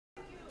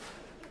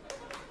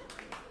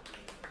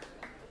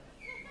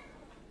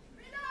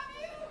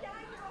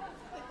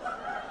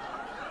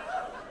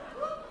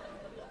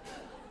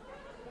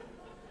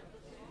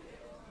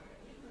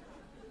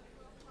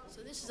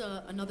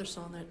Another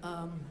song that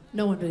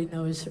no one really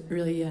knows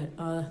really yet.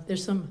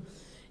 There's some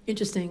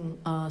interesting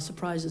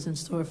surprises in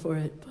store for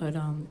it, but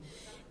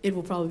it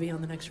will probably be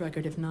on the next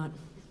record, if not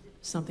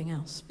something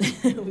else.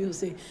 We will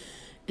see.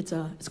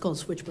 It's called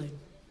Switchblade.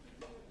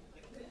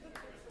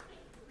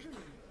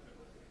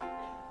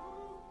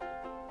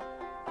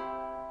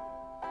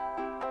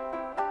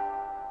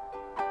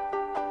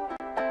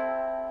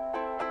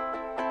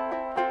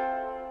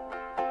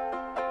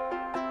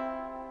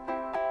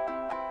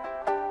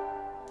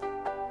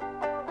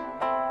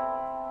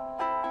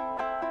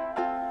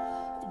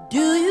 Do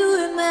you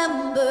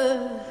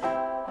remember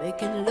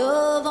making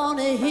love on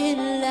a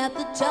hill at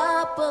the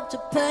top of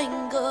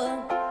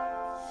Topanga?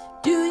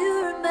 Do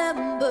you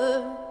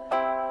remember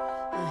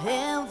a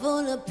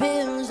handful of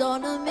pills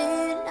on a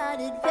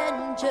midnight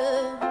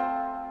adventure?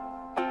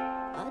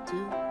 I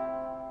do,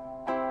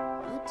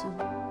 I do.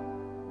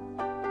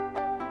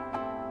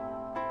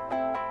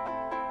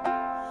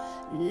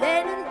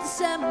 Late in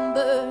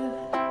December,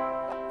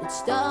 it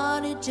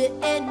started to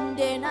end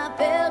and I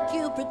felt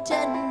you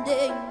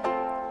pretending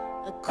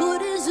I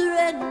couldn't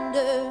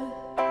surrender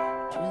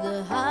to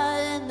the high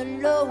and the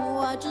low.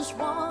 I just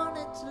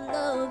wanted to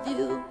love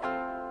you,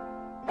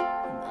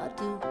 and I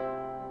do,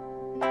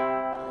 I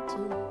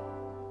do.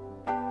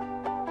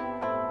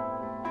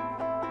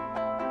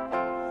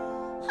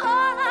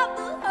 All of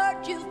the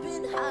hurt you've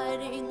been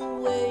hiding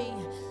away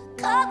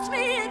cuts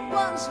me at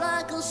once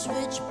like a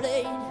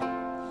switchblade.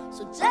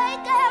 So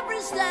take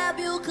every stab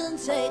you can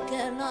take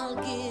and I'll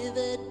give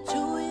it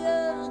to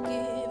you,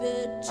 give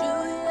it to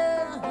you.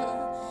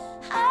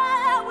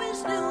 I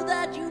always knew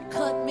that you'd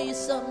cut me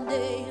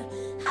someday.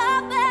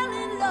 I fell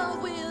in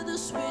love with a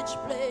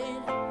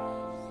switchblade,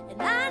 and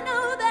I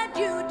know that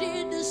you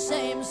did the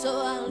same,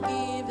 so I'll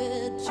give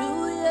it to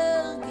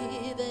you,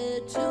 give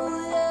it to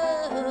you.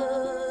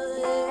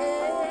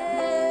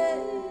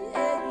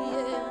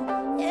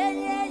 Yeah,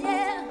 yeah,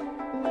 yeah,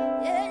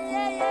 yeah, yeah,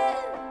 yeah,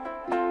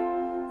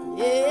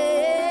 yeah,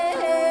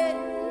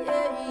 yeah,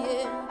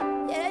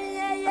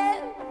 yeah,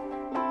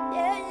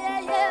 yeah, yeah,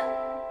 yeah.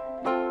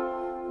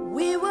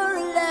 We were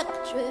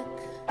electric,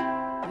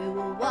 we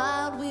were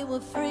wild, we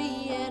were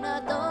free, and I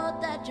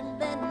thought that you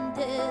meant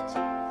it.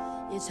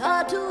 It's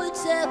hard to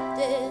accept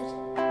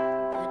it,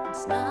 that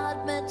it's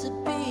not meant to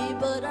be,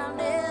 but I'll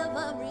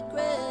never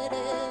regret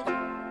it.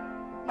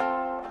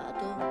 I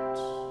don't,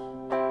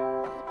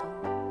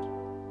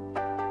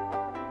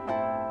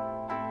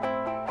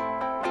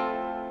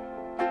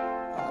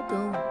 I don't, I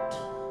don't, I don't.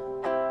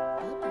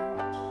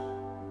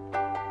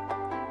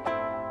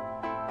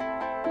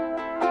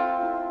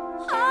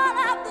 All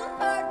of the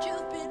hurt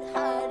you've been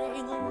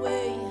hiding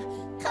away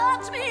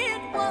cuts me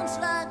at once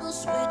like a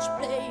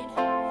switchblade.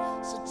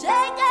 So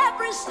take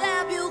every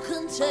stab you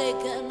can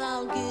take and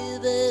I'll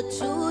give it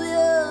to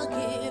you,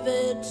 give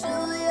it to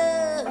you.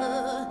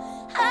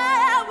 I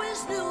always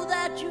knew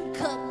that you'd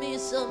cut me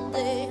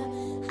someday.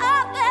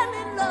 I fell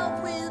in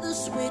love with a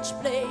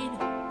switchblade,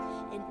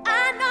 and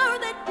I know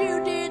that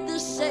you did the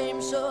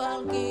same, so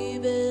I'll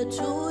give it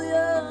to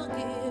you,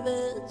 give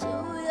it to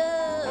you.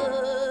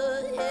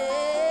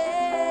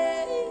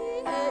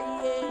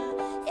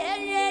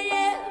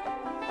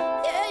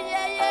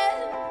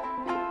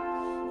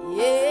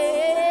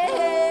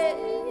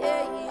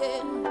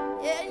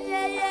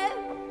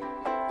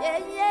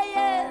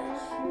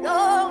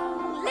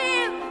 Long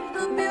live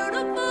the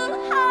beautiful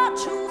heart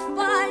to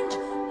find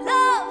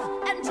love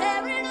and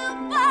tear it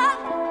apart.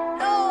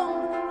 Long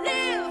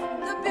live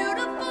the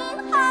beautiful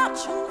heart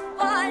to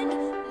find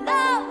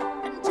love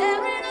and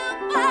tear it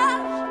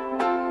apart.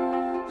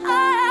 I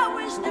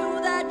always knew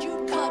that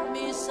you'd cut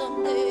me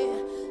someday.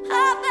 I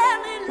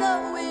fell in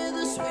love with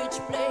a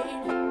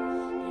switchblade,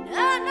 and I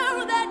know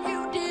that you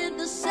did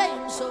the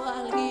same, so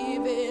I'll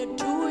give it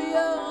to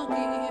you,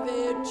 give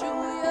it to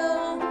you.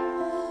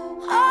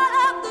 All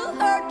of the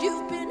hurt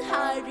you've been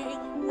hiding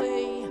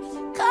away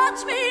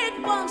cuts me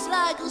at once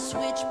like a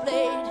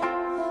switchblade.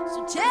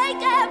 So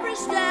take every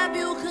stab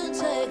you can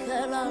take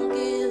and I'll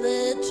give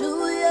it to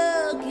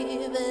you,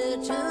 give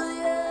it to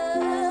you.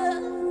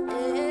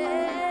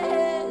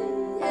 Yeah,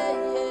 yeah, yeah,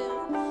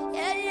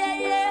 yeah, yeah,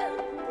 yeah, yeah,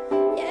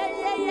 yeah,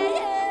 yeah,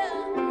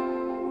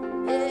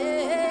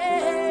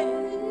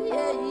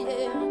 yeah, yeah,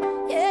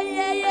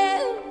 yeah, yeah,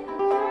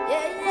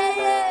 yeah,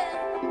 yeah.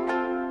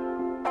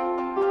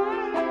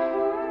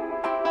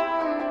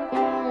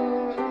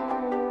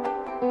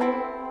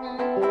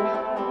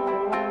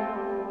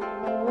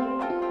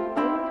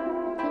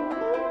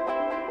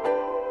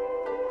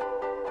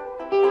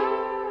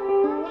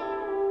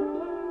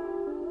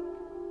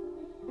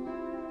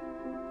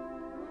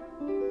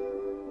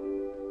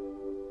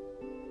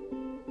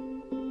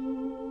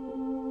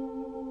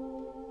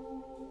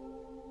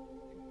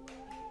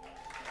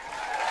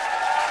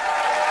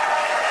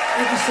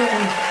 Thank you so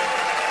much.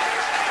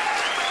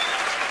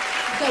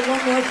 I've got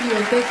one more for you,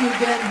 and thank you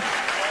again.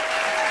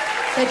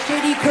 That's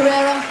J.D.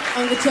 Carrera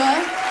on guitar,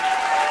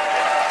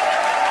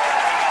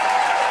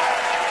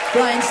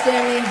 Brian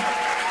Stanley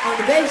on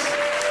the bass,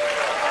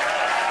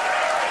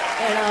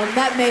 and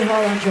Matt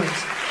Mayhall on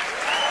drums.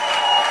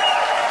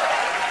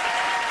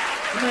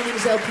 My name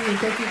is LP, and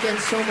thank you again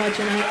so much.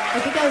 And I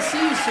think I'll see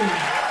you soon.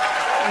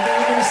 I think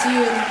we're going to see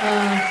you in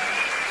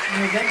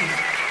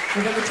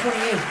November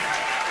 28th.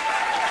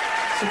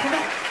 So come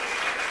back.